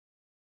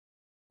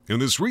In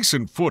this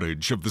recent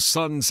footage of the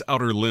sun's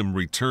outer limb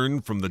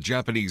returned from the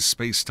Japanese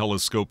space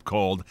telescope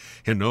called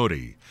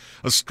Hinode,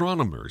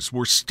 astronomers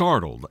were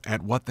startled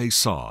at what they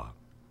saw.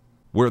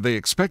 Where they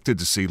expected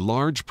to see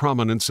large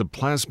prominence of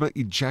plasma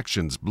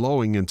ejections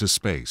blowing into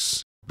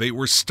space, they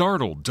were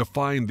startled to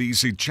find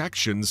these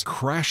ejections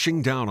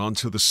crashing down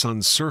onto the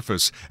sun's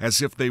surface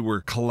as if they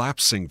were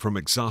collapsing from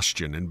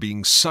exhaustion and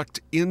being sucked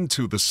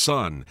into the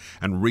sun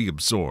and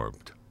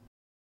reabsorbed.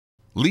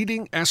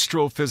 Leading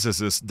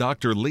astrophysicist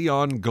Dr.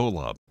 Leon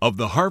Golub of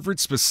the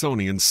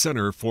Harvard-Smithsonian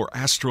Center for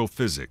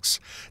Astrophysics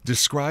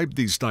described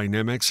these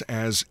dynamics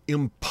as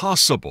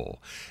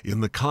impossible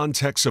in the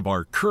context of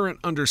our current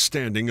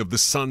understanding of the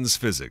sun's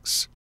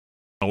physics.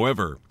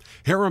 However,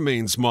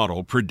 Haramein's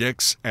model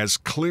predicts, as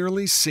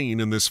clearly seen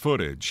in this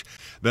footage,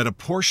 that a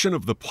portion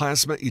of the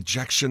plasma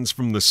ejections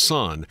from the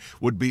sun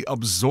would be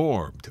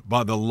absorbed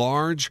by the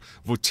large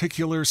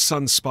vorticular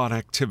sunspot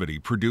activity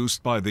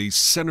produced by the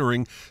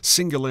centering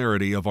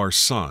singularity of our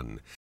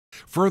sun.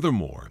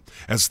 Furthermore,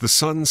 as the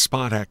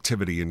sunspot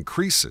activity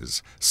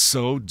increases,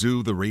 so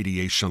do the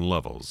radiation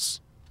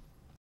levels.